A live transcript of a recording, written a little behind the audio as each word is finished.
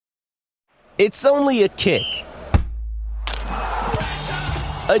It's only a kick,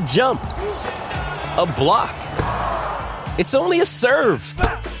 a jump, a block. It's only a serve.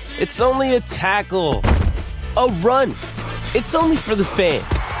 It's only a tackle, a run. It's only for the fans.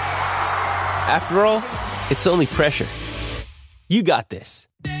 After all, it's only pressure. You got this.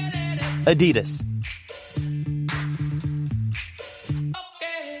 Adidas.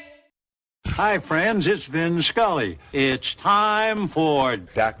 Hi, friends. It's Vin Scully. It's time for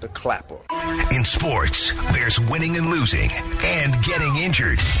Dr. Clapper. In sports, there's winning and losing and getting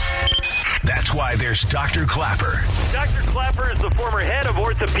injured. That's why there's Dr. Clapper. Dr. Clapper is the former head of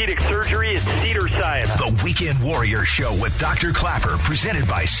orthopedic surgery at Cedars-Sinai. The Weekend Warrior Show with Dr. Clapper, presented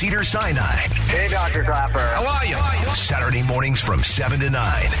by Cedars-Sinai. Hey, Dr. Clapper. How are you? Saturday mornings from 7 to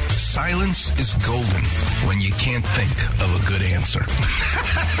 9. Silence is golden when you can't think of a good answer.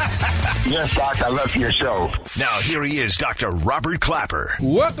 Yes, Doc, I love your show. Now, here he is, Dr. Robert Clapper.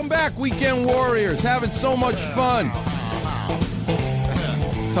 Welcome back, Weekend Warriors. Having so much fun.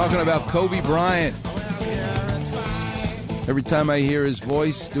 Talking about Kobe Bryant. Every time I hear his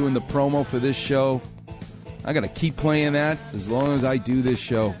voice doing the promo for this show, I got to keep playing that as long as I do this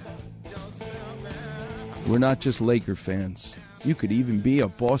show. We're not just Laker fans. You could even be a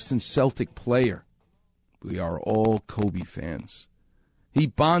Boston Celtic player. We are all Kobe fans. He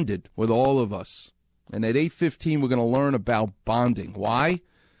bonded with all of us. And at 8:15, we're going to learn about bonding. Why?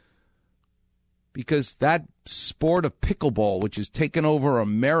 Because that sport of pickleball, which has taken over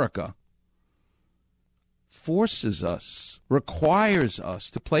America, forces us, requires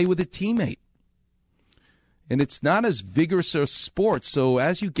us to play with a teammate. And it's not as vigorous a sport, so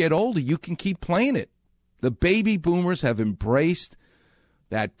as you get older, you can keep playing it. The baby boomers have embraced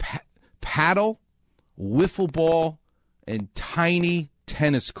that paddle, wiffle ball, and tiny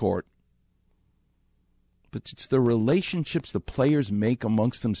tennis court. But it's the relationships the players make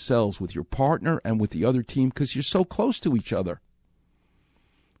amongst themselves with your partner and with the other team because you're so close to each other.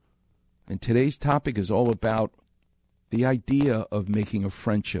 And today's topic is all about the idea of making a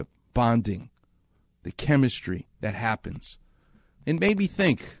friendship, bonding, the chemistry that happens. It made me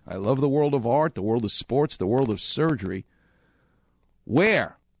think, I love the world of art, the world of sports, the world of surgery.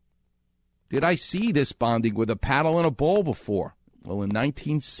 Where did I see this bonding with a paddle and a ball before? Well, in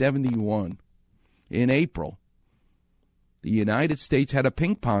 1971. In April, the United States had a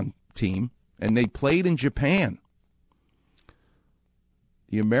ping pong team, and they played in Japan.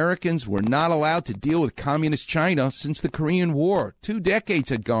 The Americans were not allowed to deal with communist China since the Korean War. 2 decades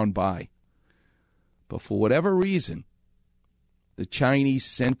had gone by. But for whatever reason, the Chinese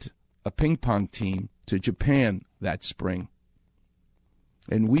sent a ping pong team to Japan that spring.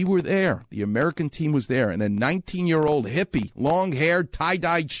 And we were there. The American team was there. And a 19-year-old hippie, long-haired,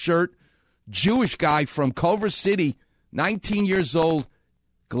 tie-dyed shirt, Jewish guy from Culver City, 19 years old,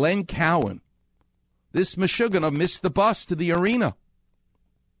 Glenn Cowan. This Meshuggah missed the bus to the arena.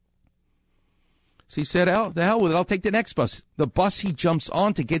 So he said, the hell with it, I'll take the next bus. The bus he jumps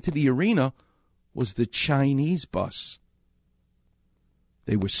on to get to the arena was the Chinese bus.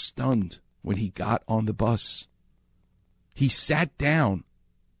 They were stunned when he got on the bus. He sat down.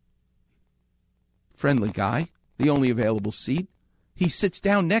 Friendly guy, the only available seat. He sits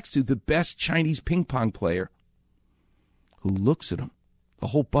down next to the best Chinese ping pong player, who looks at him. The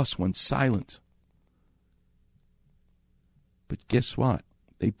whole bus went silent. But guess what?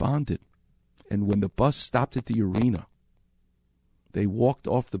 They bonded. And when the bus stopped at the arena, they walked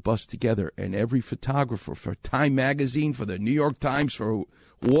off the bus together. And every photographer for Time Magazine, for the New York Times, for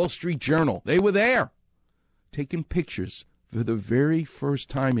Wall Street Journal, they were there taking pictures for the very first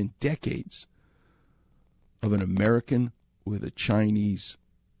time in decades of an American with a Chinese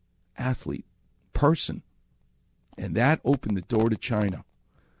athlete, person. And that opened the door to China.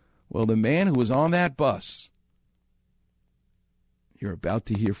 Well, the man who was on that bus, you're about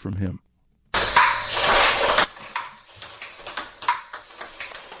to hear from him.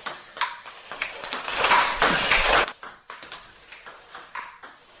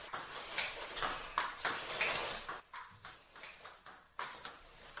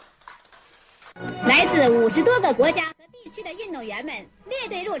自50多个国家和地区的运动员们列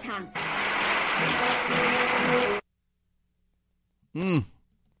队入场。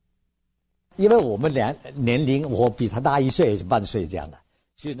因为我们年龄，我比他大1岁半岁这样的，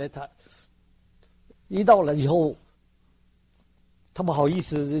所以呢，他一到了以后，他不好意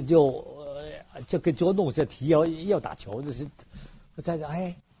思就跟捉弄这提要打球，这是我在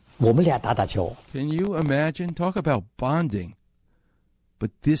哎，我们俩打球。 Can you imagine? Talk about bonding.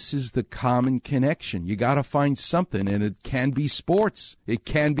 But this is the common connection. You got to find something, and it can be sports. It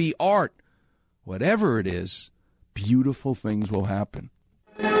can be art. Whatever it is, beautiful things will happen.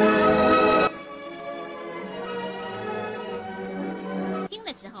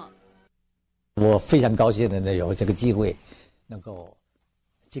 时候。我非常高兴的有这个机会，能够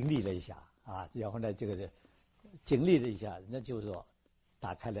经历了一下啊，然后呢，这个经历了一下，那就是说，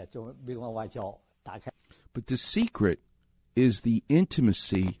打开了中乒乓外交，打开。But the secret is the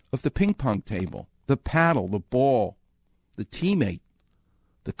intimacy of the ping pong table, the paddle, the ball, the teammate,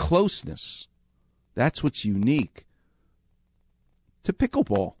 the closeness. That's what's unique to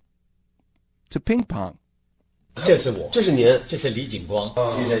pickleball, to ping pong. 这是我，这是您，这是李景光，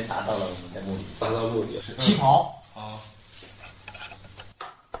现在达到了我们的目的。达到目的是起跑。好。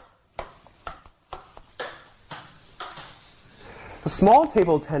The small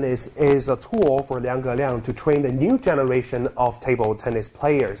table tennis is a tool for Liang Geliang to train the new generation of table tennis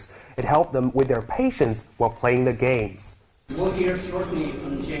players. It helps them with their patience while playing the games. We'll hear shortly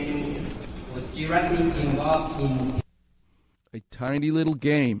from Jane, was directly involved in A tiny little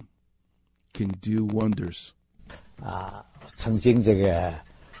game can do wonders. 曾经这个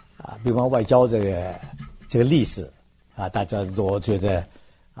乒乓外交这个历史大家都觉得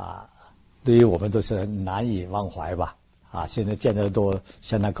对于我们都是难以忘怀吧现在见得都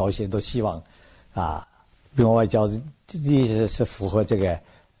相当高兴，都希望乒乓外交一直是符合这个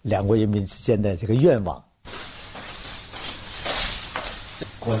两国人民之间的这个愿望。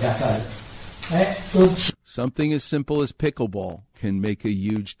国家Something as simple as pickleball can make a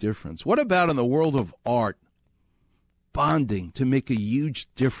huge difference. What about in the world of art? Bonding to make a huge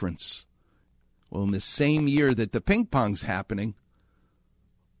difference. Well, in the same year that the ping pong's happening,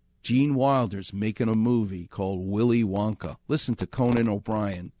 Gene Wilder's making a movie called Willy Wonka. Listen to Conan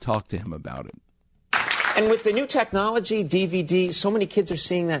O'Brien talk to him about it. And with the new technology, DVD, so many kids are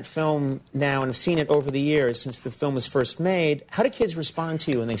seeing that film now and have seen it over the years since the film was first made. How do kids respond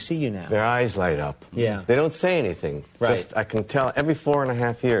to you when they see you now? Their eyes light up. Yeah. They don't say anything. Right. Just, I can tell every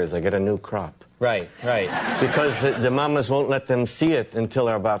 4.5 years I get a new crop. Right, right. Because the mamas won't let them see it until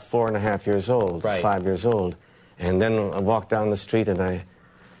they're about 4.5 years old, right. 5 years old. And then I walk down the street and I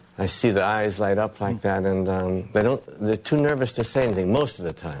see the eyes light up like that, and they're too nervous to say anything most of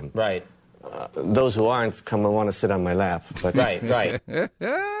the time. Right. Those who aren't come and want to sit on my lap. But right, right.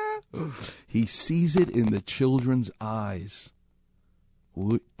 He sees it in the children's eyes.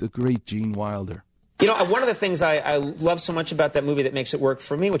 The great Gene Wilder. You know, one of the things I love so much about that movie that makes it work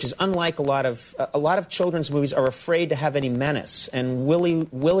for me, which is unlike a lot of children's movies are afraid to have any menace. And Willy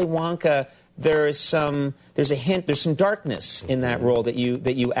Wonka, there's a hint, there's some darkness in that role that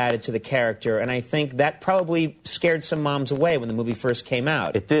you added to the character, and I think that probably scared some moms away when the movie first came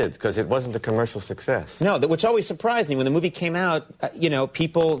out. It did, because it wasn't a commercial success. No, which always surprised me when the movie came out.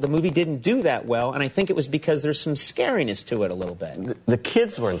 The movie didn't do that well, and I think it was because there's some scariness to it a little bit. The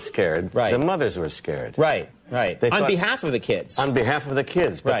kids weren't scared. Right. The mothers were scared. Right, right. On behalf of the kids. On behalf of the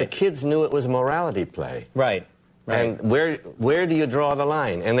kids, but right. The kids knew it was a morality play. Right. Right. And where do you draw the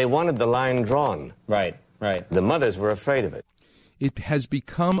line? And they wanted the line drawn. Right, right. The mothers were afraid of it. It has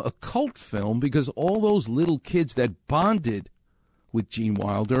become a cult film because all those little kids that bonded with Gene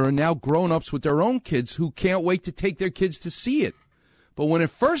Wilder are now grown-ups with their own kids who can't wait to take their kids to see it. But when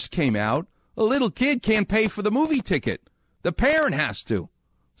it first came out, a little kid can't pay for the movie ticket. The parent has to.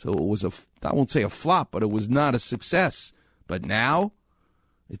 So it was I won't say a flop, but it was not a success. But now,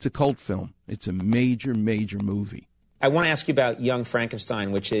 it's a cult film. It's a major, major movie. I want to ask you about Young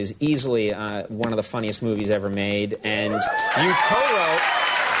Frankenstein, which is easily one of the funniest movies ever made. And you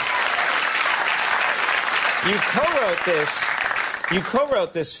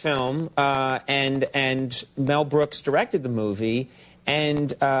co-wrote this film, and Mel Brooks directed the movie.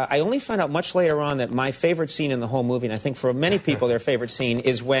 And I only found out much later on that my favorite scene in the whole movie, and I think for many people their favorite scene,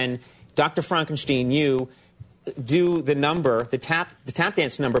 is when Dr. Frankenstein, you do the number, the tap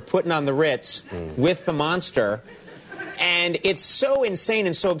dance number, putting on the Ritz with the monster. And it's so insane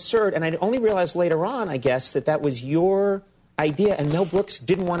and so absurd. And I only realized later on, I guess, that was your idea, and Mel Brooks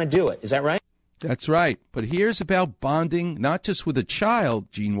didn't want to do it. Is that right? That's right. But here's about bonding, not just with a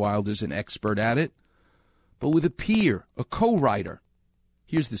child, Gene Wilder's an expert at it, but with a peer, a co-writer.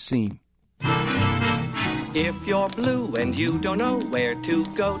 Here's the scene. If you're blue and you don't know where to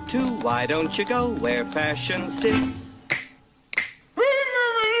go to, why don't you go where fashion sits?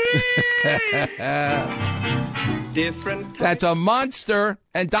 That's a monster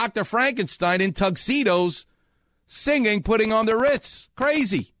and Dr. Frankenstein in tuxedos singing, putting on the Ritz.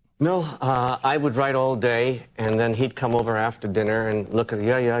 Crazy. No, I would write all day, and then he'd come over after dinner and look at,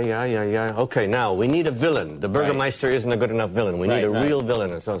 yeah. Okay, now, we need a villain. The Burgermeister isn't a good enough villain. We need a real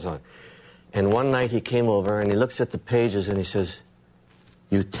villain, and so on. And one night he came over, and he looks at the pages, and he says,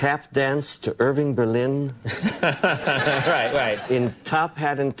 you tap dance to Irving Berlin? Right. In Top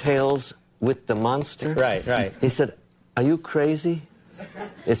Hat and Tails with the monster? Right. He said, are you crazy?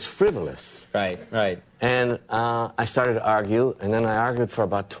 It's frivolous. Right, right. And I started to argue, and then I argued for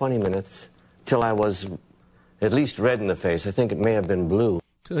about 20 minutes till I was at least red in the face. I think it may have been blue.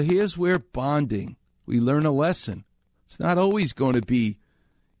 So here's where bonding, we learn a lesson. It's not always going to be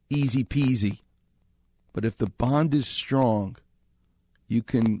easy peasy. But if the bond is strong, you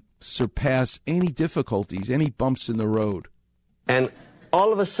can surpass any difficulties, any bumps in the road. And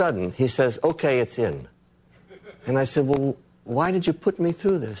all of a sudden, he says, okay, it's in. And I said, well, why did you put me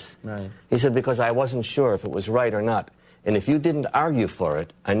through this? Right. He said, because I wasn't sure if it was right or not. And if you didn't argue for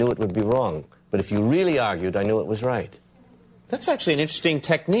it, I knew it would be wrong. But if you really argued, I knew it was right. That's actually an interesting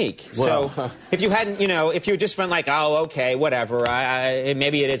technique. Well, so if you hadn't, if you just went like, oh, okay, whatever,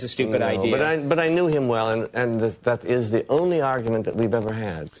 maybe it is a stupid idea. But I knew him well, and that is the only argument that we've ever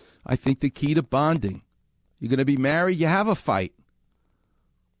had. I think the key to bonding, you're going to be married, you have a fight.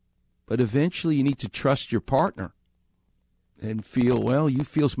 But eventually you need to trust your partner and feel, well, you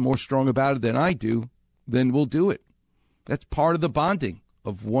feel more strong about it than I do, then we'll do it. That's part of the bonding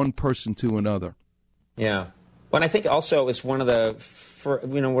of one person to another. Yeah. Well, I think also it was one of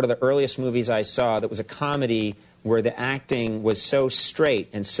the earliest movies I saw that was a comedy where the acting was so straight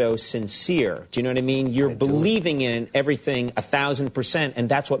and so sincere. Do you know what I mean? You're believing in everything 1,000%, and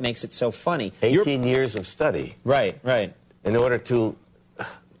that's what makes it so funny. 18 years of study. Right, right. In order to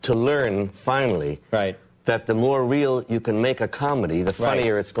learn, finally, that the more real you can make a comedy, the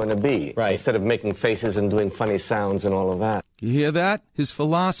funnier it's going to be. Right. Instead of making faces and doing funny sounds and all of that. You hear that? His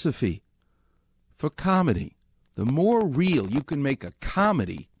philosophy for comedy. The more real you can make a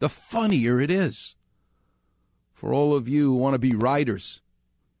comedy, the funnier it is. For all of you who want to be writers,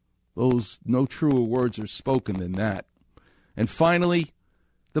 those no truer words are spoken than that. And finally,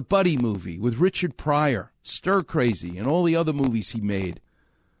 the Buddy movie with Richard Pryor, Stir Crazy, and all the other movies he made.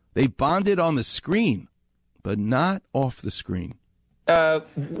 They bonded on the screen, but not off the screen.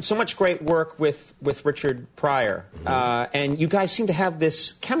 So much great work with Richard Pryor. And you guys seem to have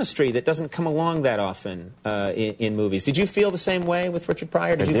this chemistry that doesn't come along that often in movies. Did you feel the same way with Richard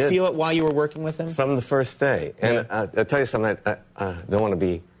Pryor? Did you feel it while you were working with him? From the first day. And I'll tell you something, I don't want to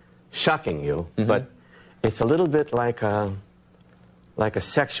be shocking you, but it's a little bit like a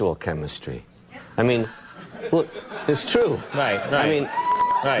sexual chemistry. I mean, look, it's true. Right. I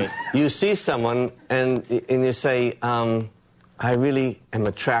mean, you see someone and you say, I really am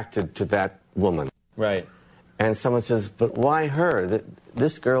attracted to that woman. Right. And someone says, but why her?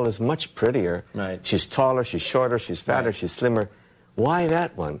 This girl is much prettier. Right. She's taller, she's shorter, she's fatter, she's slimmer. Why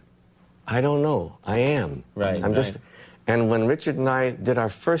that one? I don't know. I am. Right. And when Richard and I did our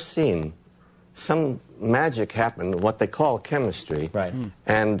first scene, some magic happened, what they call chemistry. Right.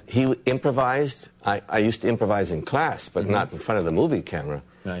 And he improvised. I used to improvise in class, but not in front of the movie camera.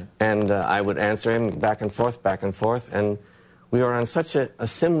 Right. And I would answer him back and forth, and we were on such a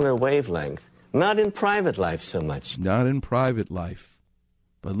similar wavelength. Not in private life so much. Not in private life.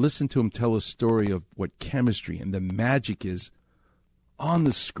 But listen to him tell a story of what chemistry and the magic is on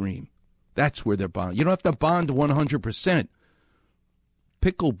the screen. That's where they're bonding. You don't have to bond 100%.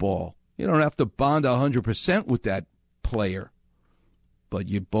 Pickleball. You don't have to bond 100% with that player. But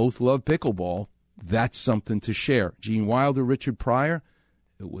you both love pickleball. That's something to share. Gene Wilder, Richard Pryor,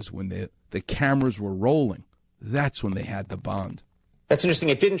 it was when the cameras were rolling. That's when they had the bond. That's interesting.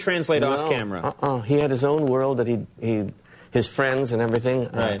 It didn't translate off camera. He had his own world that his friends and everything.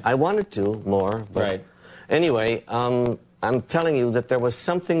 Right. I wanted to more. But anyway, I'm telling you that there was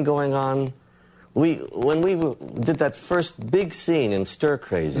something going on. When we did that first big scene in Stir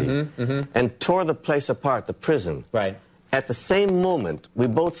Crazy and tore the place apart, the prison. Right. At the same moment, we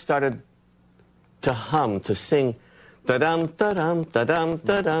both started to hum, to sing. Ta-dum, ta-dum, ta-dum,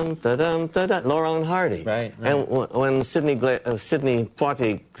 ta-dum, ta-dum, ta-dum, Laurel and Hardy. Right. And when Sidney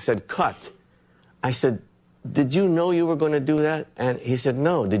Poitier said cut, I said, did you know you were going to do that? And he said,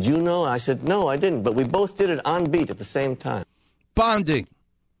 no. Did you know? I said, no, I didn't. But we both did it on beat at the same time. Bonding.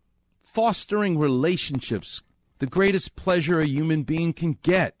 Fostering relationships. The greatest pleasure a human being can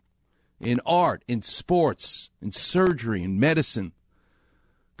get. In art, in sports, in surgery, in medicine.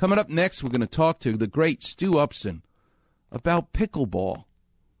 Coming up next, we're going to talk to the great Stu Upson about pickleball.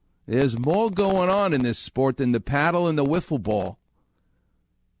 There's more going on in this sport than the paddle and the wiffle ball.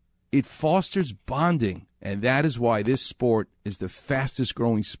 It fosters bonding, and that is why this sport is the fastest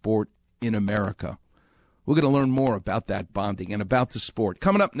growing sport in America. We're going to learn more about that bonding and about the sport.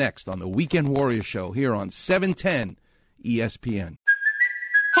 Coming up next on the Weekend Warrior Show here on 710 ESPN.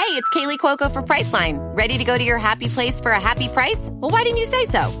 Hey, it's Kaylee Cuoco for Priceline. Ready to go to your happy place for a happy price? Well, why didn't you say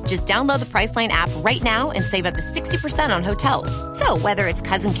so? Just download the Priceline app right now and save up to 60% on hotels. So whether it's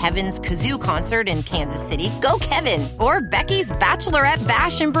Cousin Kevin's Kazoo Concert in Kansas City, go Kevin, or Becky's Bachelorette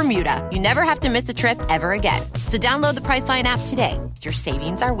Bash in Bermuda, you never have to miss a trip ever again. So download the Priceline app today. Your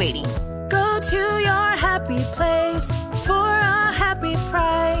savings are waiting. Go to your happy place for a happy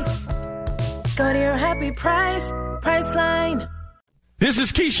price. Go to your happy price, Priceline. This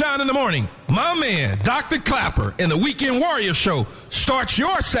is Keyshawn in the morning. My man, Dr. Clapper, and the Weekend Warrior Show starts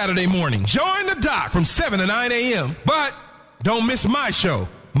your Saturday morning. Join the doc from 7 to 9 a.m. But don't miss my show,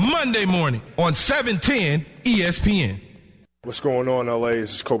 Monday morning on 710 ESPN. What's going on, LA?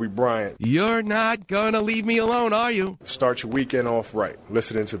 This is Kobe Bryant. You're not going to leave me alone, are you? Start your weekend off right.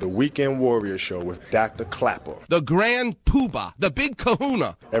 Listening to the Weekend Warrior Show with Dr. Clapper. The Grand Poobah, the Big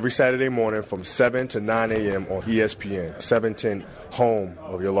Kahuna. Every Saturday morning from 7 to 9 a.m. on ESPN, 710, home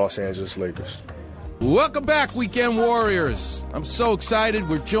of your Los Angeles Lakers. Welcome back, Weekend Warriors. I'm so excited.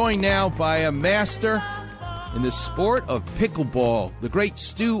 We're joined now by a master in the sport of pickleball, the great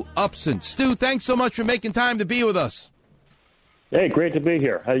Stu Upson. Stu, thanks so much for making time to be with us. Hey, great to be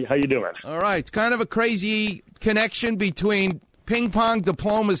here. How you doing? All right. It's kind of a crazy connection between ping pong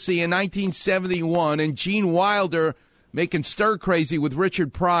diplomacy in 1971 and Gene Wilder making stir crazy with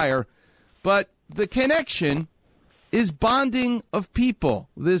Richard Pryor. But the connection is bonding of people,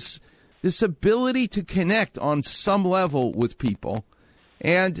 this ability to connect on some level with people.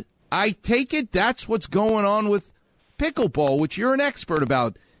 And I take it that's what's going on with pickleball, which you're an expert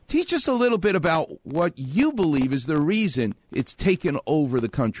about. Teach us a little bit about what you believe is the reason it's taken over the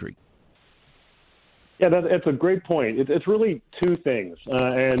country. Yeah, that's a great point. It's really two things,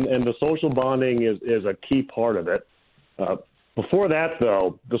 and the social bonding is a key part of it. Before that,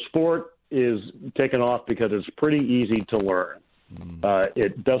 though, the sport is taken off because it's pretty easy to learn.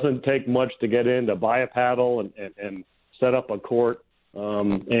 It doesn't take much to get in, to buy a paddle and set up a court.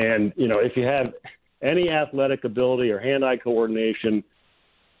 And, you know, if you have any athletic ability or hand-eye coordination,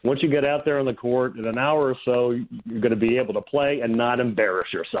 once you get out there on the court, in an hour or so, you're going to be able to play and not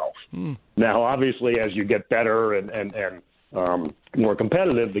embarrass yourself. Now, obviously, as you get better and more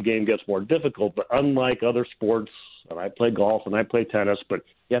competitive, the game gets more difficult. But unlike other sports, and I play golf and I play tennis, but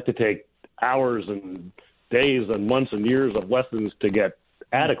you have to take hours and days and months and years of lessons to get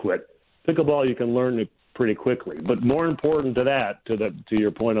adequate. Pickleball, you can learn it pretty quickly. But more important to that, to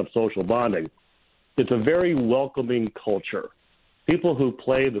your point of social bonding, it's a very welcoming culture. People who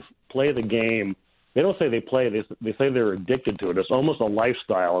play the game, they don't say they play, they say they're addicted to it. It's almost a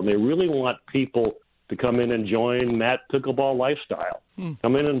lifestyle, and they really want people to come in and join that pickleball lifestyle.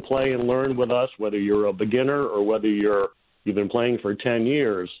 Come in and play and learn with us, whether you're a beginner or whether you've been playing for 10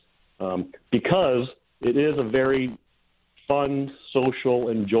 years, because it is a very fun,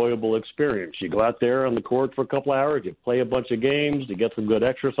 social, enjoyable experience. You go out there on the court for a couple hours, you play a bunch of games, you get some good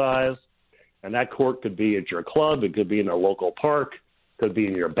exercise. And that court could be at your club. It could be in a local park. It could be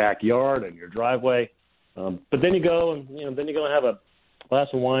in your backyard and your driveway. But then you go and have a glass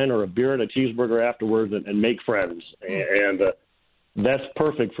of wine or a beer and a cheeseburger afterwards and make friends. And that's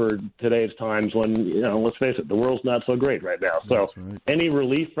perfect for today's times when, let's face it, the world's not so great right now. So any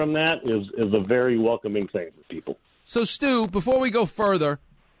relief from that is a very welcoming thing for people. So, Stu, before we go further,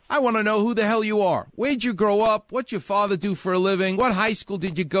 I want to know who the hell you are. Where'd you grow up? What'd your father do for a living? What high school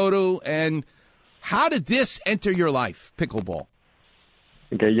did you go to? And how did this enter your life, pickleball?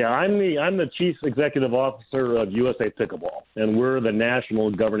 Okay, yeah, I'm the chief executive officer of USA Pickleball, and we're the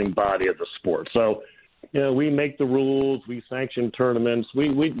national governing body of the sport. So, we make the rules, we sanction tournaments,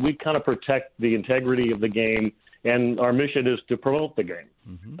 we kind of protect the integrity of the game, and our mission is to promote the game.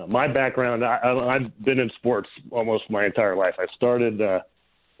 My background, I've been in sports almost my entire life.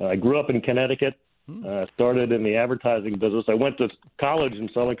 I grew up in Connecticut, started in the advertising business. I went to college in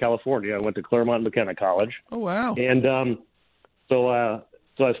Southern California. I went to Claremont McKenna College. Oh, wow. And so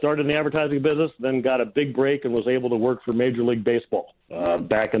I started in the advertising business, then got a big break and was able to work for Major League Baseball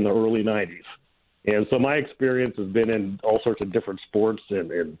back in the early 90s. And so my experience has been in all sorts of different sports,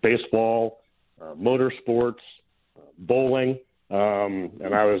 in baseball, motorsports, bowling.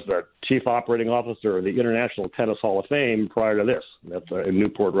 And I was the chief operating officer of the International Tennis Hall of Fame prior to this. That's in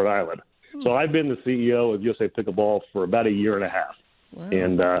Newport, Rhode Island. So I've been the CEO of USA Pickleball for about a year and a half. Wow.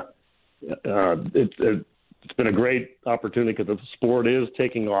 And it's been a great opportunity because the sport is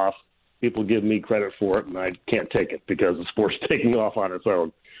taking off. People give me credit for it, and I can't take it because the sport's taking off on its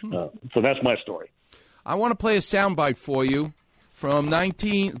own. So that's my story. I want to play a soundbite for you from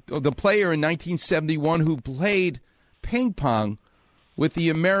the player in 1971 who played ping pong with the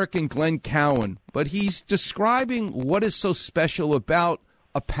American Glenn Cowan, but he's describing what is so special about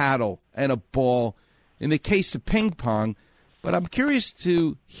a paddle and a ball in the case of ping pong, but I'm curious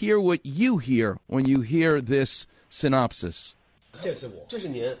to hear what you hear when you hear this synopsis. 这是我，这是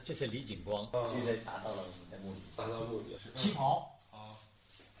您，这是李景光，现在达到了你的目的，达到目的。起跑。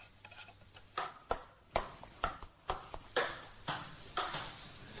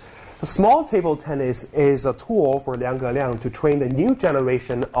Small table tennis is a tool for Liang Geliang to train the new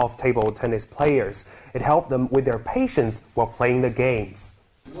generation of table tennis players. It helped them with their patience while playing the games.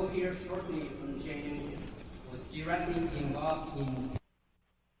 We'll hear shortly from Jane, who was directly involved in.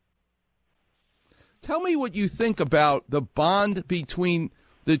 Tell me what you think about the bond between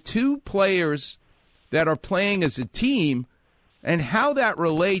the two players that are playing as a team and how that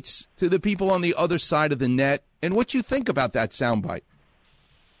relates to the people on the other side of the net and what you think about that soundbite.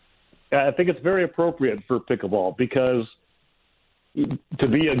 I think it's very appropriate for pickleball because to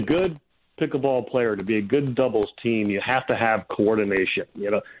be a good pickleball player, to be a good doubles team, you have to have coordination.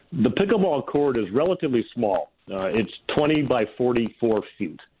 You know, the pickleball court is relatively small. It's 20 by 44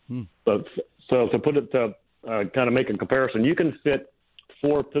 feet. So to put it to kind of make a comparison, you can fit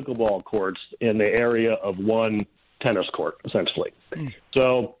 4 pickleball courts in the area of one tennis court, essentially.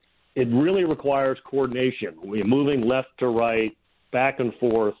 So it really requires coordination. We're moving left to right, back and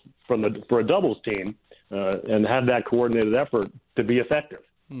forth for a doubles team, and have that coordinated effort to be effective.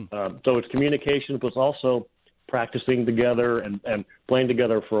 So it's communication, but also practicing together and playing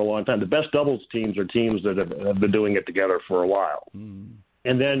together for a long time. The best doubles teams are teams that have been doing it together for a while.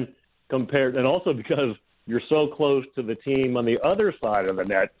 And then compared, and also because you're so close to the team on the other side of the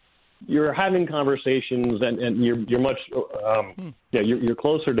net, you're having conversations and you're much, you're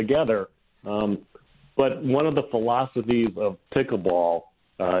closer together. But one of the philosophies of pickleball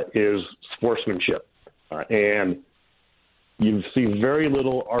is sportsmanship. And you see very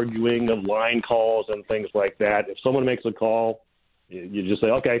little arguing of line calls and things like that. If someone makes a call, you just say,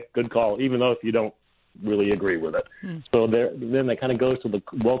 okay, good call, even though if you don't really agree with it. So then that kind of goes to the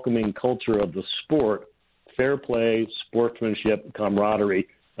welcoming culture of the sport, fair play, sportsmanship, camaraderie,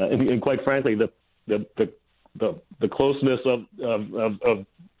 and quite frankly, the closeness of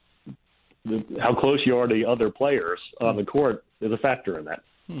how close you are to the other players on the court is a factor in that.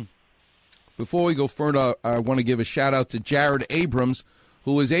 Before we go further, I want to give a shout-out to Jared Abrams,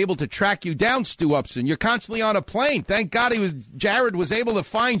 who was able to track you down, Stu Upson. You're constantly on a plane. Thank God Jared was able to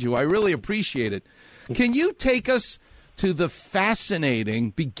find you. I really appreciate it. Can you take us to the fascinating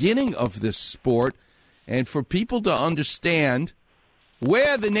beginning of this sport and for people to understand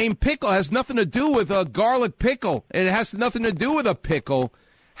where the name pickle has nothing to do with a garlic pickle. It has nothing to do with a pickle.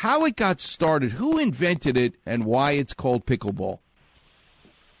 How it got started, who invented it, and why it's called pickleball.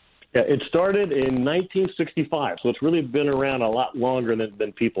 Yeah, it started in 1965, so it's really been around a lot longer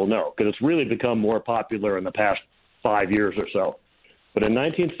than people know, because it's really become more popular in the past 5 years or so. But in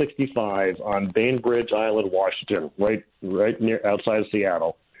 1965, on Bainbridge Island, Washington, right near outside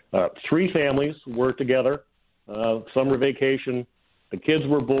Seattle, 3 families were together, summer vacation. The kids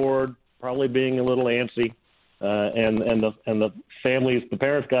were bored, probably being a little antsy, and the families, the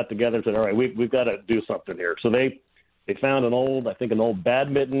parents got together and said, "All right, we've got to do something here." So they found an old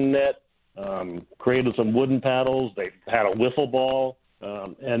badminton net, created some wooden paddles. They had a wiffle ball,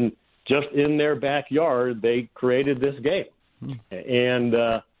 and just in their backyard, they created this game. And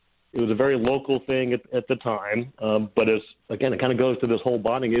it was a very local thing at the time, but it kind of goes to this whole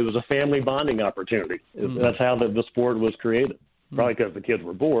bonding. It was a family bonding opportunity. That's how the sport was created. Probably because the kids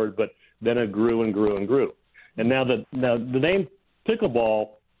were bored, but then it grew and grew and grew. And now the name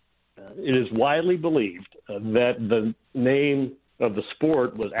pickleball, it is widely believed that the name of the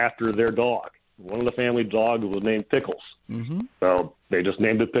sport was after their dog. One of the family dogs was named Pickles. So they just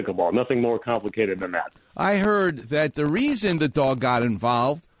named it pickleball. Nothing more complicated than that. I heard that the reason the dog got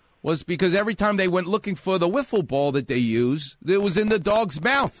involved was because every time they went looking for the wiffle ball that they use, it was in the dog's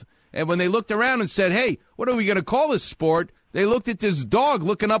mouth. And when they looked around and said, "Hey, what are we going to call this sport?" they looked at this dog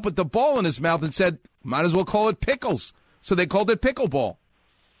looking up at the ball in his mouth and said, "Might as well call it Pickles." So they called it pickleball.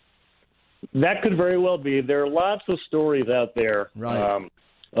 That could very well be. There are lots of stories out there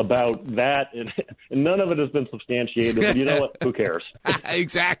about that, and none of it has been substantiated. But you know what? Who cares?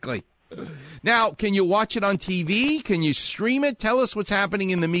 Exactly. Now, can you watch it on TV? Can you stream it? Tell us what's happening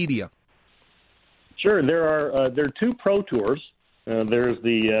in the media. Sure. There are 2 pro tours. There's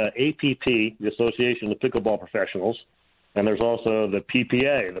the APP, the Association of Pickleball Professionals, and there's also the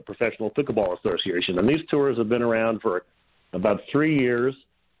PPA, the Professional Pickleball Association. And these tours have been around for about 3 years.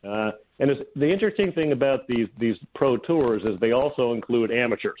 And the interesting thing about these pro tours is they also include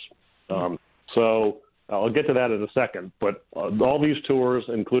amateurs. So I'll get to that in a second. But all these tours,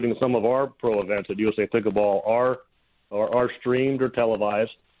 including some of our pro events at USA Pickleball, are are streamed or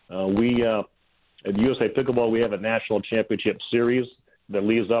televised. We at USA Pickleball, we have a national championship series that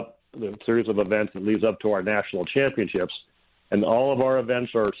leads up, the series of events that leads up to our national championships. And all of our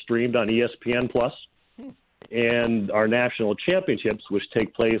events are streamed on ESPN+. And our national championships, which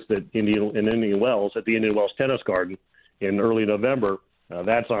take place in Indian Wells, at the Indian Wells Tennis Garden in early November,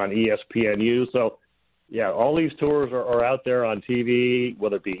 that's on ESPNU. So, yeah, all these tours are out there on TV,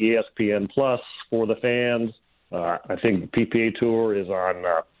 whether it be ESPN+ for the fans. I think the PPA Tour is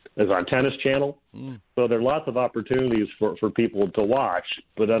on Tennis Channel. So there are lots of opportunities for people to watch.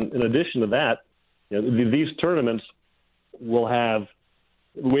 But in addition to that, these tournaments will have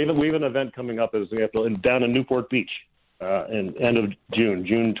we have an event coming up as down in Newport Beach in end of June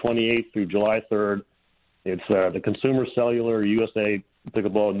 28th through July 3rd. It's the Consumer Cellular USA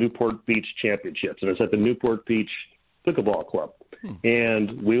Pickleball Newport Beach Championships, and it's at the Newport Beach Pickleball Club.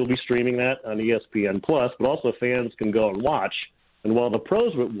 And we will be streaming that on ESPN+, but also fans can go and watch. And while the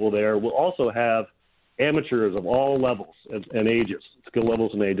pros will there, we'll also have amateurs of all levels and ages, skill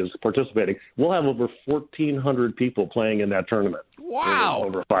levels and ages participating. We'll have over 1,400 people playing in that tournament. Wow.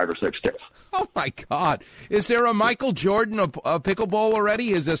 Over 5 or 6 days. Oh, my God. Is there a Michael Jordan of pickleball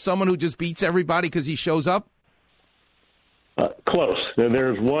already? Is there someone who just beats everybody because he shows up? Close.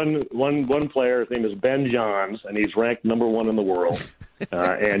 There's one player. His name is Ben Johns, and he's ranked number 1 in the world.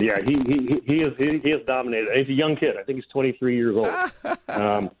 And yeah, he is dominated. He's a young kid. I think he's 23 years old.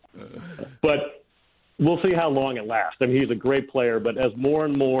 But we'll see how long it lasts. I mean, he's a great player, but as more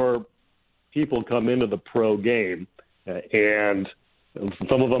and more people come into the pro game, and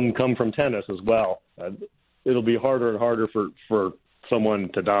some of them come from tennis as well, it'll be harder and harder for someone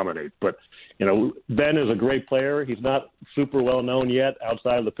to dominate. But Ben is a great player. He's not super well known yet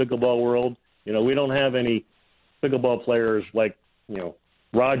outside of the pickleball world. We don't have any pickleball players like,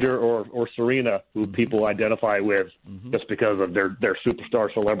 Roger or Serena, who people identify with just because of their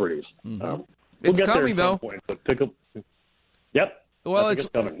superstar celebrities. We'll get coming, there at some though. point, but yep. Well, it's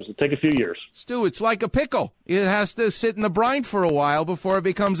coming. It'll take a few years. Stu, it's like a pickle. It has to sit in the brine for a while before it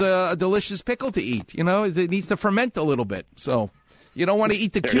becomes a delicious pickle to eat. It needs to ferment a little bit. So you don't want to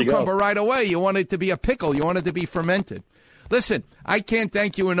eat the cucumber right away. You want it to be a pickle. You want it to be fermented. Listen, I can't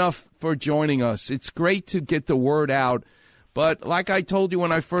thank you enough for joining us. It's great to get the word out. But like I told you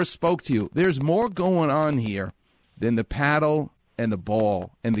when I first spoke to you, there's more going on here than the paddle and the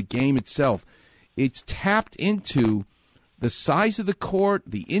ball and the game itself. It's tapped into the size of the court,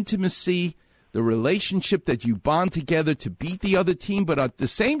 the intimacy, the relationship that you bond together to beat the other team. But at the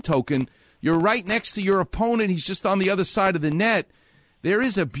same token, you're right next to your opponent. He's just on the other side of the net. There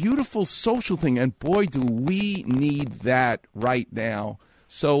is a beautiful social thing, and boy, do we need that right now.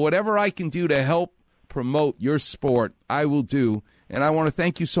 So whatever I can do to help promote your sport, I will do. And I want to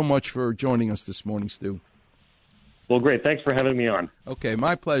thank you so much for joining us this morning, Stu. Well, great. Thanks for having me on. Okay,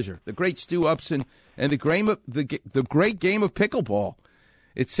 my pleasure. The great Stu Upson and the great game of pickleball.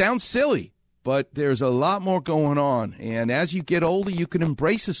 It sounds silly, but there's a lot more going on. And as you get older, you can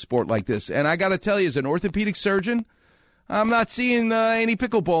embrace a sport like this. And I got to tell you, as an orthopedic surgeon, I'm not seeing any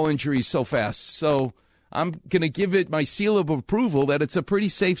pickleball injuries so fast. So I'm going to give it my seal of approval that it's a pretty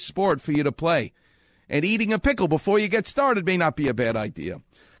safe sport for you to play. And eating a pickle before you get started may not be a bad idea.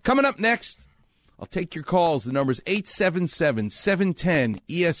 Coming up next, I'll take your calls. The number is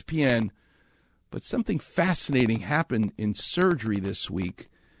 877-710-ESPN. But something fascinating happened in surgery this week,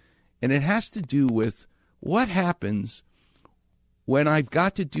 and it has to do with what happens when I've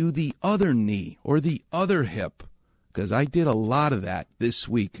got to do the other knee or the other hip, because I did a lot of that this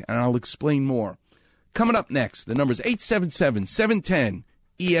week, and I'll explain more. Coming up next, the number is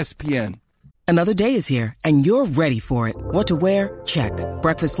 877-710-ESPN. Another day is here, and you're ready for it. What to wear? Check.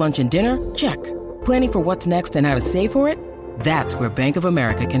 Breakfast, lunch, and dinner? Check. Planning for what's next and how to save for it? That's where Bank of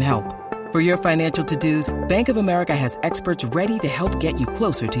America can help. For your financial to-dos, Bank of America has experts ready to help get you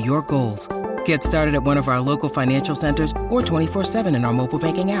closer to your goals. Get started at one of our local financial centers or 24/7 in our mobile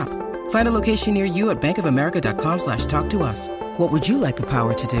banking app. Find a location near you at bankofamerica.com/talktous. What would you like the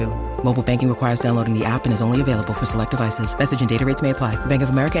power to do? Mobile banking requires downloading the app and is only available for select devices. Message and data rates may apply. Bank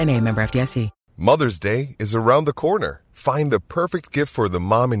of America N.A., member FDIC. Mother's Day is around the corner. Find the perfect gift for the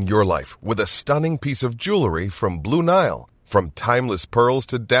mom in your life with a stunning piece of jewelry from Blue Nile. From timeless pearls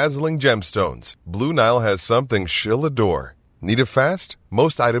to dazzling gemstones, Blue Nile has something she'll adore. Need it fast?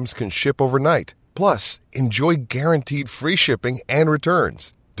 Most items can ship overnight. Plus, enjoy guaranteed free shipping and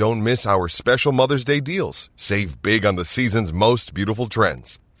returns. Don't miss our special Mother's Day deals. Save big on the season's most beautiful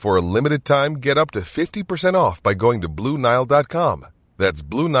trends. For a limited time, get up to 50% off by going to BlueNile.com. That's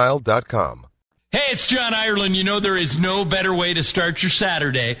BlueNile.com. Hey, it's John Ireland. You know there is no better way to start your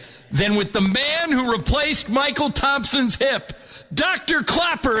Saturday than with the man who replaced Michael Thompson's hip, Dr.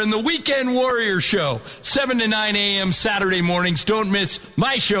 Clapper and the Weekend Warrior Show, 7 to 9 a.m. Saturday mornings. Don't miss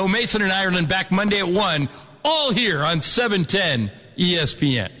my show, Mason and Ireland, back Monday at 1, all here on 710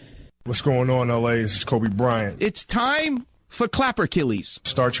 ESPN. What's going on, LA? This is Kobe Bryant. It's time for Clapper Achilles.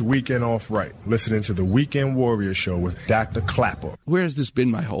 Start your weekend off right. Listening to the Weekend Warrior Show with Dr. Clapper. Where has this been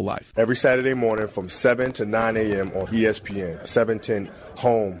my whole life? Every Saturday morning from 7 to 9 a.m. on ESPN, 710,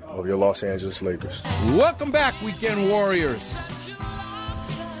 home of your Los Angeles Lakers. Welcome back, Weekend Warriors.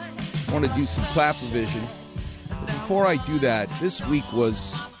 I want to do some Clapper vision. But before I do that, this week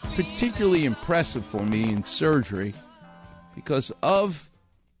was particularly impressive for me in surgery because of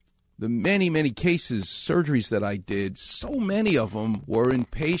the many, many surgeries that I did. So many of them were in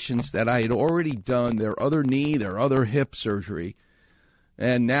patients that I had already done their other knee, their other hip surgery.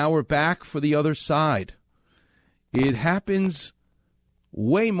 And now we're back for the other side. It happens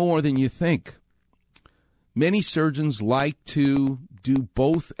way more than you think. Many surgeons like to do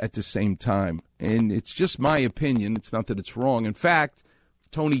both at the same time. And it's just my opinion. It's not that it's wrong. In fact,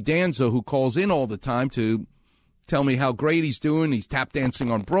 Tony Danza, who calls in all the time to tell me how great he's doing, he's tap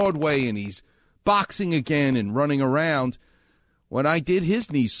dancing on Broadway and he's boxing again and running around. When I did his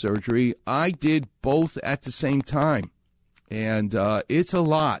knee surgery, I did both at the same time. And it's a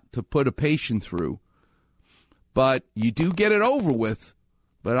lot to put a patient through. But you do get it over with.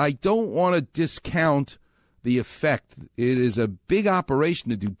 But I don't want to discount the effect. It is a big operation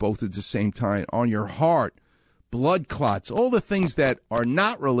to do both at the same time on your heart, blood clots, all the things that are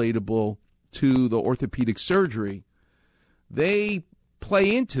not relatable to the orthopedic surgery. They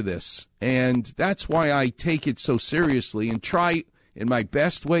play into this, and that's why I take it so seriously and try in my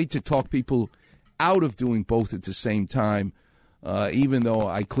best way to talk people out of doing both at the same time, even though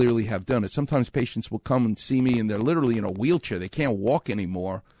I clearly have done it. Sometimes patients will come and see me, and they're literally in a wheelchair. They can't walk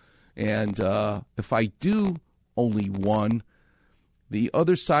anymore. And if I do only one, the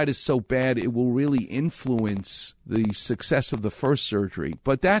other side is so bad it will really influence the success of the first surgery.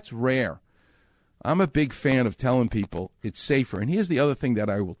 But that's rare. I'm a big fan of telling people it's safer. And here's the other thing that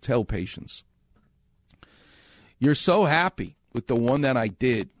I will tell patients. You're so happy with the one that I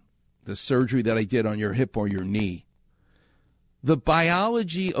did, the surgery that I did on your hip or your knee. The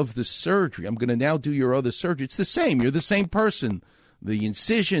biology of the surgery, I'm going to now do your other surgery, it's the same. You're the same person. The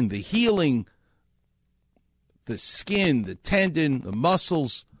incision, the healing, the skin, the tendon, the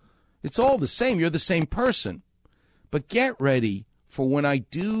muscles, it's all the same. You're the same person. But get ready for when I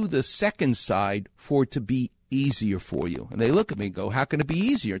do the second side for it to be easier for you. And they look at me and go, how can it be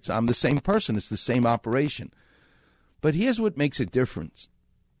easier? I'm the same person. It's the same operation. But here's what makes a difference.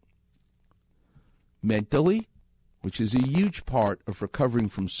 Mentally, which is a huge part of recovering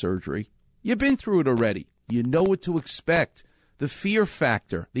from surgery, you've been through it already. You know what to expect. The fear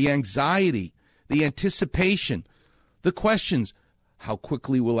factor, the anxiety, the anticipation, the questions. How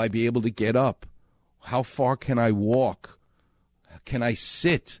quickly will I be able to get up? How far can I walk? Can I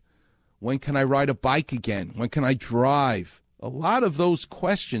sit? When can I ride a bike again? When can I drive? A lot of those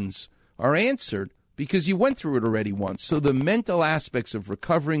questions are answered because you went through it already once. So the mental aspects of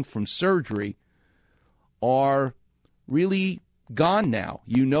recovering from surgery are really gone now.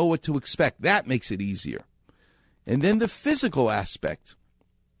 You know what to expect. That makes it easier. And then the physical aspect.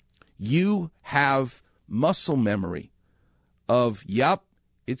 You have muscle memory of, yep,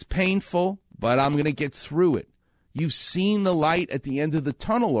 it's painful, but I'm going to get through it. You've seen the light at the end of the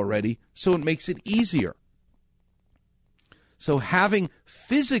tunnel already, so it makes it easier. So having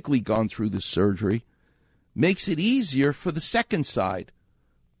physically gone through the surgery makes it easier for the second side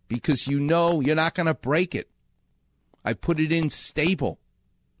because you know you're not going to break it. I put it in stable.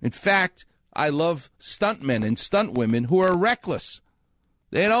 In fact, I love stuntmen and stuntwomen who are reckless.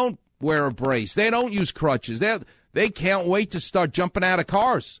 They don't wear a brace. They don't use crutches. They can't wait to start jumping out of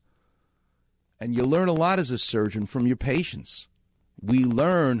cars. And you learn a lot as a surgeon from your patients. We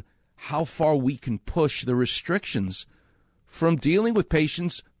learn how far we can push the restrictions from dealing with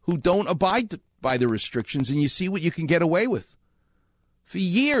patients who don't abide by the restrictions, and you see what you can get away with. For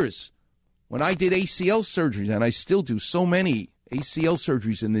years, when I did ACL surgeries, and I still do so many ACL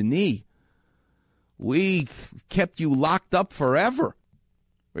surgeries in the knee, we kept you locked up forever,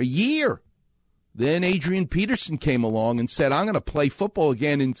 a year. Then Adrian Peterson came along and said, I'm going to play football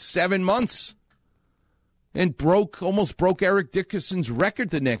again in 7 months. And almost broke Eric Dickerson's record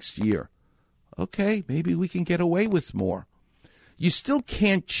the next year. Okay, maybe we can get away with more. You still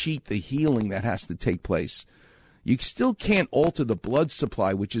can't cheat the healing that has to take place. You still can't alter the blood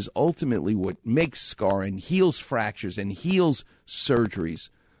supply, which is ultimately what makes scar and heals fractures and heals surgeries.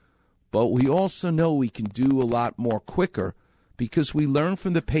 But we also know we can do a lot more quicker because we learn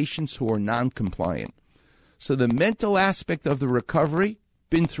from the patients who are non-compliant. So the mental aspect of the recovery,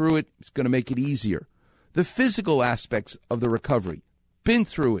 been through it, it's going to make it easier. The physical aspects of the recovery, been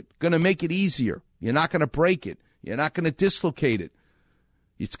through it, going to make it easier. You're not going to break it. You're not going to dislocate it.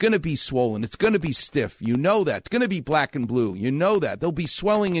 It's going to be swollen. It's going to be stiff. You know that. It's going to be black and blue. You know that. There'll be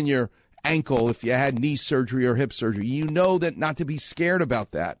swelling in your ankle if you had knee surgery or hip surgery. You know that, not to be scared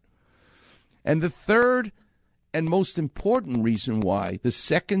about that. And the third and most important reason why the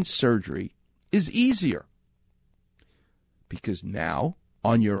second surgery is easier, because now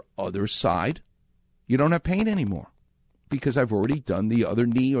on your other side, you don't have pain anymore because I've already done the other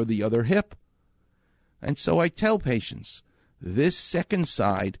knee or the other hip. And so I tell patients, this second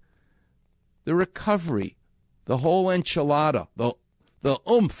side, the recovery, the whole enchilada, the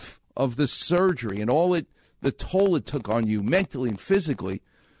oomph of the surgery and the toll it took on you mentally and physically,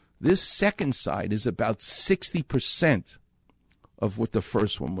 this second side is about 60% of what the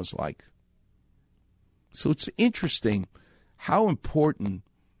first one was like. So it's interesting how important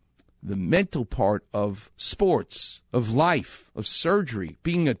the mental part of sports, of life, of surgery,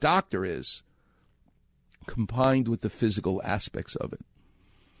 being a doctor is, combined with the physical aspects of it.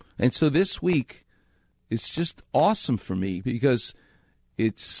 And so this week, it's just awesome for me because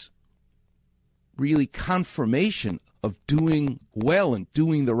it's really confirmation of doing well and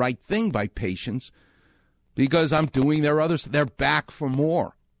doing the right thing by patients, because I'm doing they're back for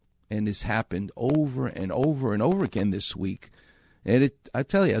more. And it's happened over and over and over again this week. And I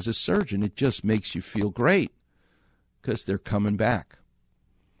tell you, as a surgeon, it just makes you feel great because they're coming back.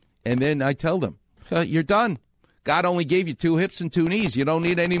 And then I tell them, you're done. God only gave you 2 hips and 2 knees. You don't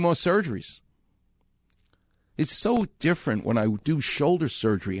need any more surgeries. It's so different when I do shoulder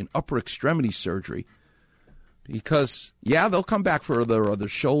surgery and upper extremity surgery because, yeah, they'll come back for their other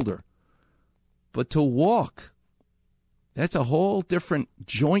shoulder. But to walk, that's a whole different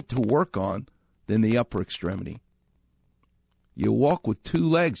joint to work on than the upper extremity. You walk with 2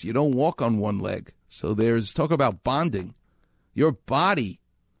 legs. You don't walk on 1 leg. So talk about bonding. Your body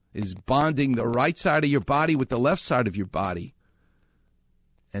is bonding the right side of your body with the left side of your body.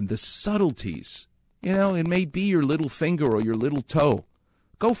 And the subtleties, it may be your little finger or your little toe.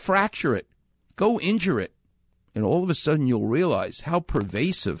 Go fracture it. Go injure it. And all of a sudden you'll realize how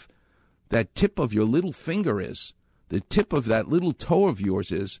pervasive that tip of your little finger is. The tip of that little toe of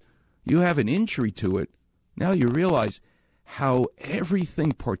yours is. You have an injury to it. Now you realize how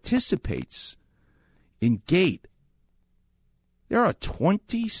everything participates in gait. There are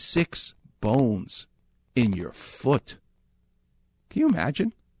 26 bones in your foot. Can you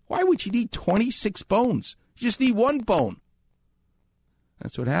imagine? Why would you need 26 bones? You just need 1 bone.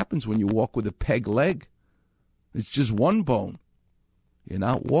 That's what happens when you walk with a peg leg. It's just 1 bone. You're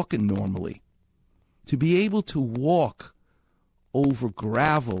not walking normally. To be able to walk over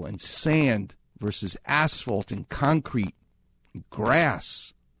gravel and sand versus asphalt and concrete and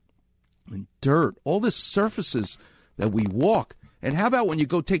grass and dirt, all the surfaces that we walk. And how about when you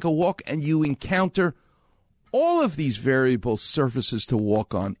go take a walk and you encounter all of these variable surfaces to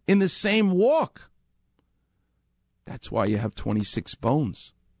walk on in the same walk? That's why you have 26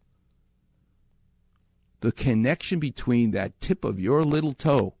 bones. The connection between that tip of your little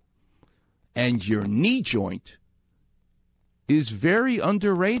toe and your knee joint is very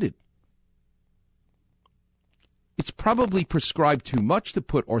underrated. It's probably prescribed too much to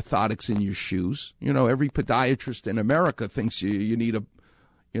put orthotics in your shoes. Every podiatrist in America thinks you need an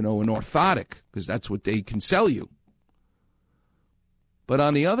orthotic because that's what they can sell you. But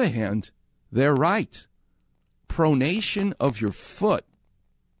on the other hand, they're right. Pronation of your foot,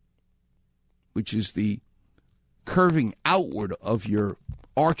 which is the curving outward of your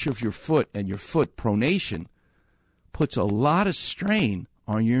arch of your foot and your foot pronation, puts a lot of strain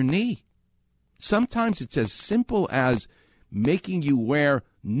on your knee. Sometimes it's as simple as making you wear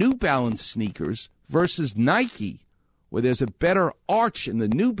New Balance sneakers versus Nike, where there's a better arch in the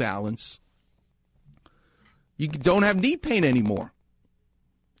New Balance. You don't have knee pain anymore.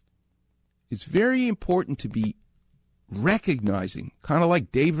 It's very important to be recognizing, kind of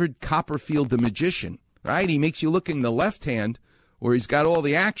like David Copperfield the magician, right? He makes you look in the left hand where he's got all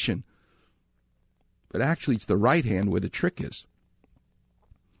the action, but actually it's the right hand where the trick is.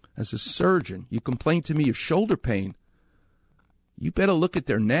 As a surgeon, you complain to me of shoulder pain, you better look at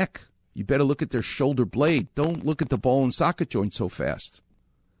their neck. You better look at their shoulder blade. Don't look at the ball and socket joint so fast.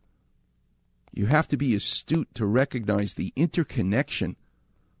 You have to be astute to recognize the interconnection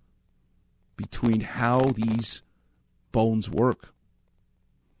between how these bones work.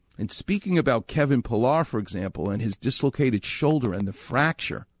 And speaking about Kevin Pillar, for example, and his dislocated shoulder and the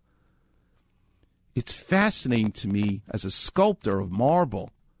fracture, It's fascinating to me as a sculptor of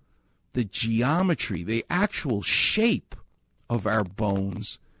marble, the geometry, the actual shape of our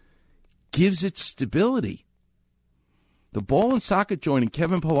bones gives it stability. The ball and socket joint in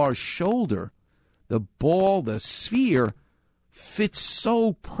Kevin Pillar's shoulder, the ball, the sphere, fits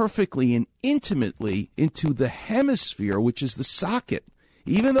so perfectly and intimately into the hemisphere, which is the socket.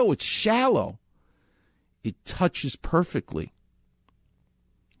 Even though it's shallow, it touches perfectly.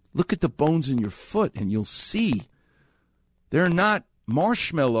 Look at the bones in your foot, and you'll see they're not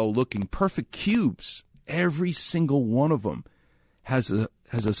marshmallow-looking perfect cubes. Every single one of them has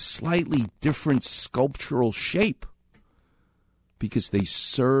a slightly different sculptural shape because they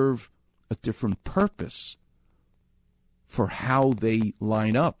serve a different purpose for how they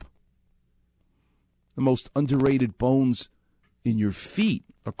line up. The most underrated bones in your feet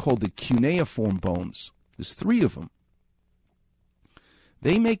are called the cuneiform bones. There's 3 of them.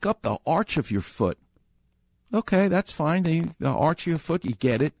 They make up the arch of your foot. Okay, that's fine. The arch of your foot, you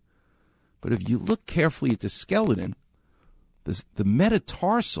get it. But if you look carefully at the skeleton, the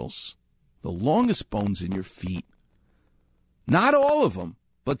metatarsals, the longest bones in your feet, not all of them,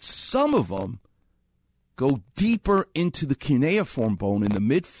 but some of them, go deeper into the cuneiform bone in the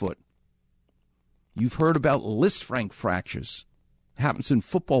midfoot. You've heard about Lisfranc fractures. It happens in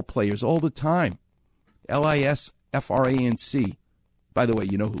football players all the time. Lisfranc. By the way,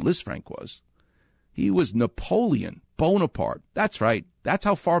 you know who Lisfranc was? He was Napoleon Bonaparte. That's right. That's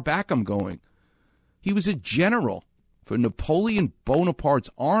how far back I'm going. He was a general for Napoleon Bonaparte's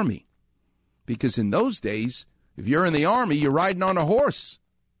army. Because in those days, if you're in the army, you're riding on a horse.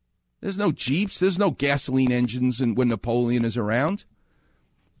 There's no jeeps. There's no gasoline engines when Napoleon is around.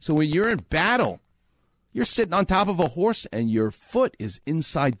 So when you're in battle, you're sitting on top of a horse and your foot is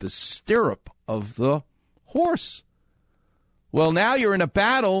inside the stirrup of the horse. Well, now you're in a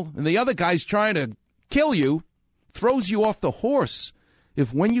battle and the other guy's trying to kill you, throws you off the horse.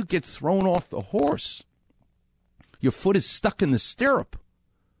 If when you get thrown off the horse, your foot is stuck in the stirrup,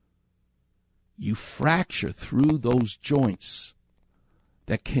 you fracture through those joints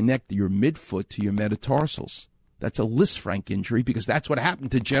that connect your midfoot to your metatarsals. That's a Lisfranc injury because that's what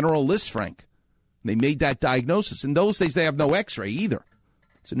happened to General Lisfranc. They made that diagnosis. In those days, they have no x-ray either.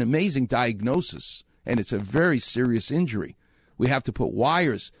 It's an amazing diagnosis, and it's a very serious injury. We have to put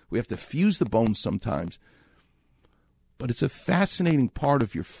wires. We have to fuse the bones sometimes. But it's a fascinating part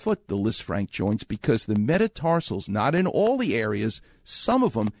of your foot, the Lisfranc joints, because the metatarsals, not in all the areas, some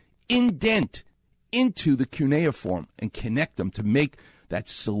of them indent into the cuneiform and connect them to make that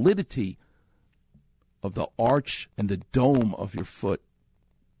solidity of the arch and the dome of your foot.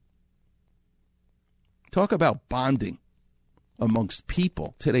 Talk about bonding amongst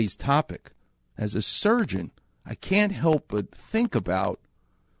people, today's topic. As a surgeon, I can't help but think about,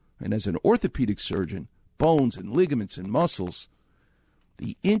 and as an orthopedic surgeon, bones and ligaments and muscles,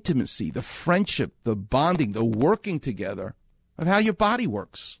 the intimacy, the friendship, the bonding, the working together of how your body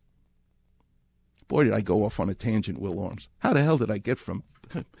works. Boy, did I go off on a tangent, Will Arms. How the hell did I get from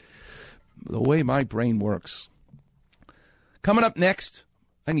the way my brain works? Coming up next,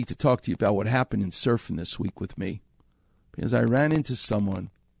 I need to talk to you about what happened in surfing this week with me, because I ran into someone,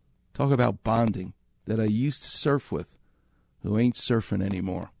 talk about bonding, that I used to surf with, who ain't surfing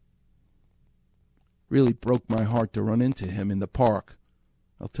anymore. Really broke my heart to run into him in the park.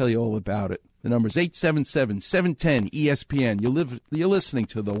 I'll tell you all about it. The number's 877-710-ESPN. You're listening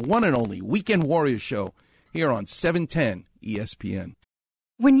to the one and only Weekend Warrior Show here on 710 ESPN.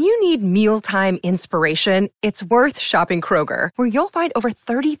 When you need mealtime inspiration, it's worth shopping Kroger, where you'll find over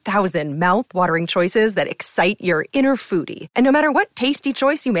 30,000 mouth-watering choices that excite your inner foodie. And no matter what tasty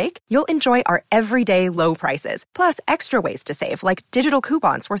choice you make, you'll enjoy our everyday low prices, plus extra ways to save, like digital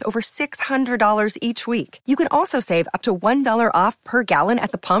coupons worth over $600 each week. You can also save up to $1 off per gallon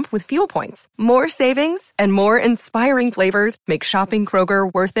at the pump with fuel points. More savings and more inspiring flavors make shopping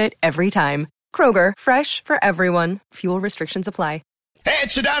Kroger worth it every time. Kroger, fresh for everyone. Fuel restrictions apply. Hey,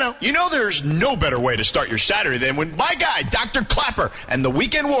 it's Sedano. You know there's no better way to start your Saturday than when my guy, Dr. Clapper, and the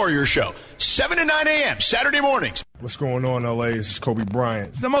Weekend Warrior Show, 7 to 9 a.m., Saturday mornings. What's going on, L.A.? This is Kobe Bryant.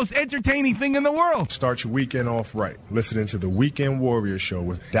 It's the most entertaining thing in the world. Start your weekend off right. Listening to the Weekend Warrior Show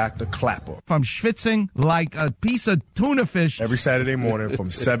with Dr. Clapper. I'm schwitzing like a piece of tuna fish. Every Saturday morning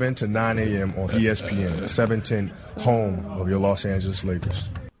from 7 to 9 a.m. on ESPN, 710, home of your Los Angeles Lakers.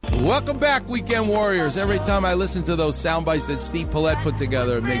 Welcome back, Weekend Warriors. Every time I listen to those sound bites that Steve Paulette put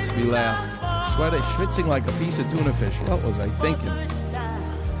together, it makes me laugh. Schwitzing like a piece of tuna fish. What was I thinking?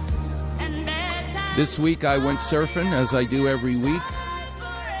 This week I went surfing, as I do every week.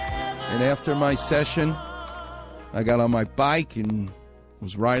 And after my session, I got on my bike and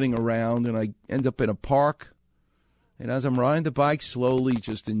was riding around, and I end up in a park. And as I'm riding the bike slowly,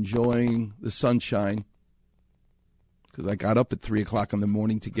 just enjoying the sunshine, because I got up at 3 o'clock in the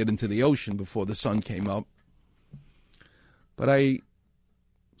morning to get into the ocean before the sun came up. But I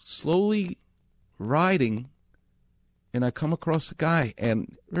slowly riding, and I come across a guy,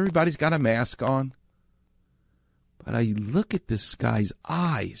 and everybody's got a mask on. But I look at this guy's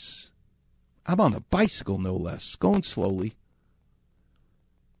eyes. I'm on a bicycle, no less, going slowly.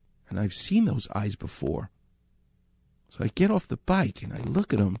 And I've seen those eyes before. So I get off the bike, and I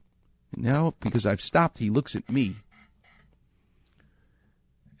look at him. And now, because I've stopped, he looks at me.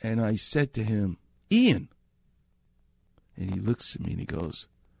 And I said to him, Ian. And he looks at me, and he goes,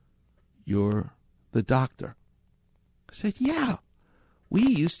 "You're the doctor." I said, "Yeah. We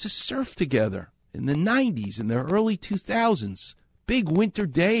used to surf together in the 90s and the early 2000s. Big winter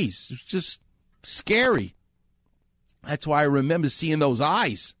days. It was just scary. That's why I remember seeing those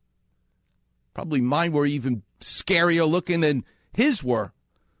eyes. Probably mine were even scarier looking than his were.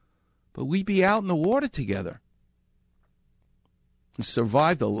 But we'd be out in the water together. And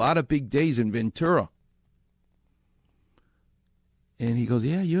survived a lot of big days in Ventura." And he goes,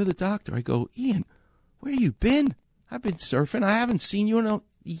 "Yeah, you're the doctor." I go, "Ian, where you been? I've been surfing. I haven't seen you in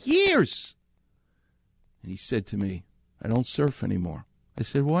years." And he said to me, "I don't surf anymore." I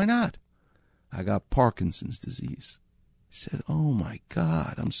said, "Why not?" "I got Parkinson's disease." He said, "Oh, my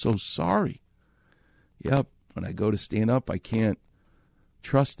God, I'm so sorry." "Yep, when I go to stand up, I can't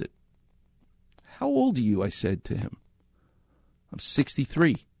trust it." "How old are you?" I said to him. "I'm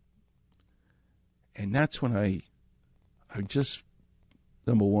 63. And that's when I just,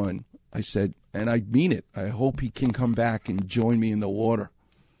 number one, I said, and I mean it, I hope he can come back and join me in the water.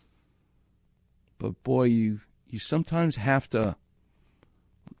 But boy, you sometimes have to,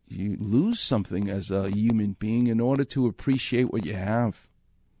 you lose something as a human being in order to appreciate what you have.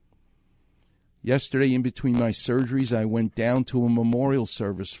 Yesterday, in between my surgeries, I went down to a memorial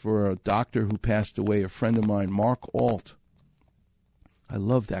service for a doctor who passed away, a friend of mine, Mark Alt. I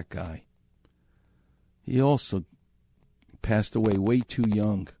love that guy. He also passed away way too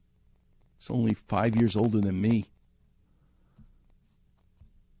young. He's only 5 years older than me.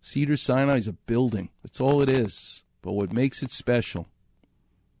 Cedars-Sinai is a building. That's all it is. But what makes it special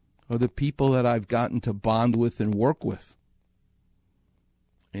are the people that I've gotten to bond with and work with.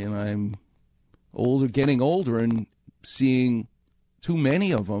 And I'm getting older and seeing too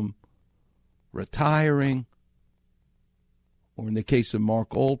many of them retiring, or in the case of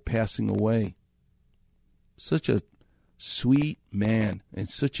Mark Alt, passing away. Such a sweet man and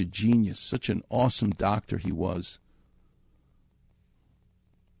such a genius, such an awesome doctor he was.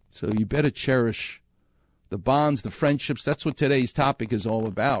 So you better cherish the bonds, the friendships. That's what today's topic is all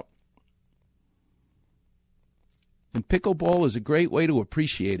about. And pickleball is a great way to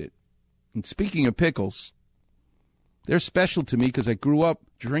appreciate it. And speaking of pickles, they're special to me because I grew up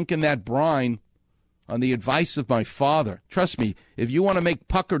drinking that brine on the advice of my father. Trust me, if you want to make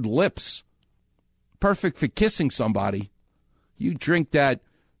puckered lips perfect for kissing somebody, you drink that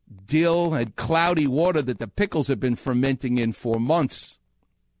dill and cloudy water that the pickles have been fermenting in for months.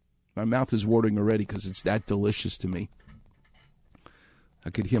 My mouth is watering already because it's that delicious to me. I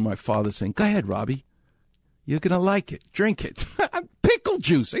could hear my father saying, "Go ahead, Robbie. You're going to like it. Drink it." Pickle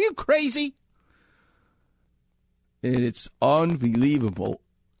juice. Are you crazy? And it's unbelievable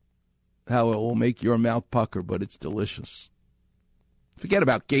how it will make your mouth pucker, but it's delicious. Forget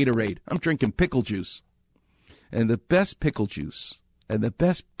about Gatorade. I'm drinking pickle juice. And the best pickle juice and the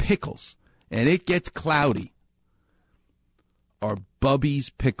best pickles, and it gets cloudy, are Bubby's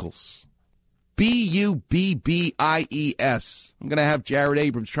Pickles. Bubbies. I'm going to have Jared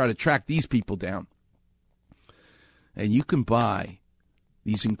Abrams try to track these people down. And you can buy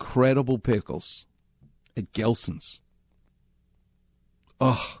these incredible pickles at Gelson's.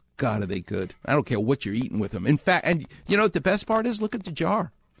 Oh, God, are they good. I don't care what you're eating with them. In fact, and you know what the best part is? Look at the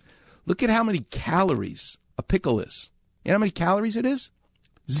jar. Look at how many calories a pickle is. You know how many calories it is?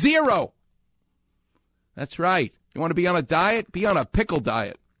 0. That's right. You want to be on a diet? Be on a pickle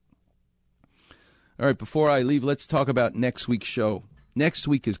diet. All right, before I leave, let's talk about next week's show. Next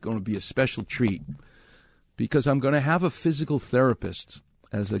week is going to be a special treat because I'm going to have a physical therapist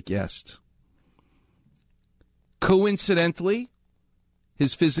as a guest. Coincidentally,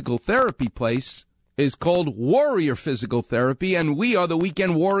 his physical therapy place is called Warrior Physical Therapy, and we are the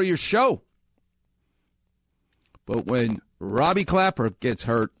Weekend Warrior Show. But when Robbie Clapper gets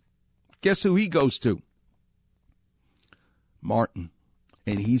hurt, guess who he goes to? Martin.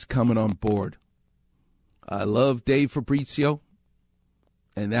 And he's coming on board. I love Dave Fabrizio,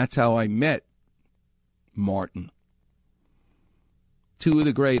 and that's how I met Martin. two of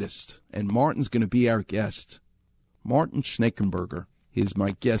the greatest, and Martin's going to be our guest. Martin Schneckenberger is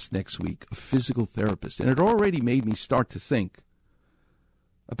my guest next week, a physical therapist, and it already made me start to think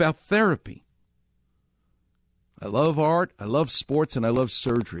about therapy. I love art, I love sports, and I love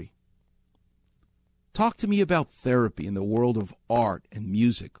surgery. Talk to me about therapy in the world of art and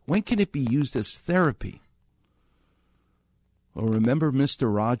music. When can it be used as therapy? Well, remember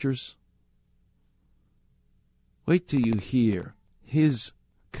Mr. Rogers? Wait till you hear his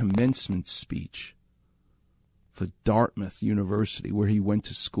commencement speech for Dartmouth University, where he went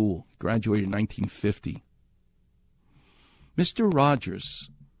to school. He graduated in 1950. Mr. Rogers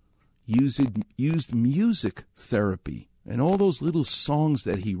used music therapy and all those little songs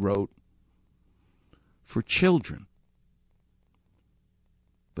that he wrote for children.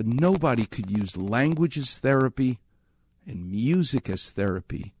 But nobody could use language as therapy and music as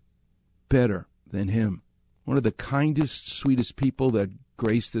therapy better than him. One of the kindest, sweetest people that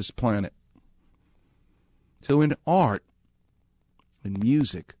grace this planet. So in art and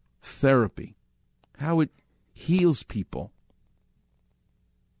music, therapy, how it heals people,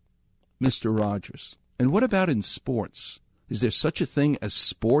 Mr. Rogers. And what about in sports? Is there such a thing as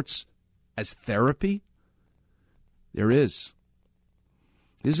sports as therapy? There is.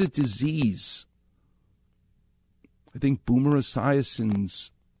 There's a disease. I think Boomer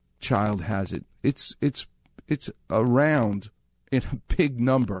Esiason's child has it. It's around in a big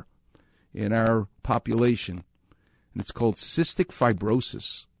number in our population, and it's called cystic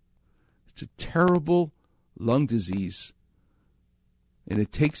fibrosis. It's a terrible lung disease, and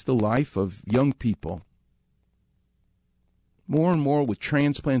it takes the life of young people. More and more with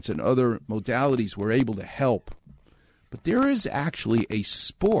transplants and other modalities, we're able to help. But there is actually a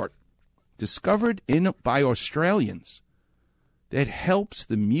sport discovered by Australians that helps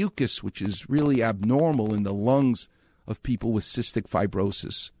the mucus, which is really abnormal in the lungs of people with cystic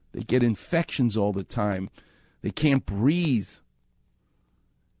fibrosis. They get infections all the time. They can't breathe.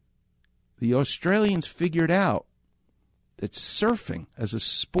 The Australians figured out that surfing as a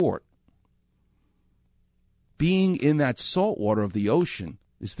sport, being in that salt water of the ocean,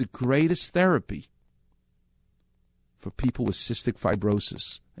 is the greatest therapy for people with cystic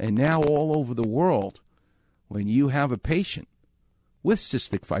fibrosis. And now all over the world, when you have a patient with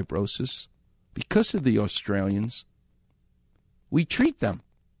cystic fibrosis, because of the Australians, we treat them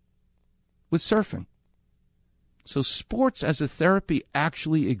with surfing. So sports as a therapy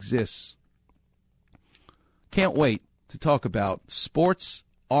actually exists. Can't wait to talk about sports,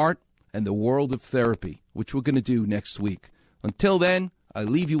 art, and the world of therapy, which we're going to do next week. Until then, I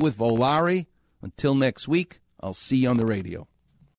leave you with Volare. Until next week, I'll see you on the radio.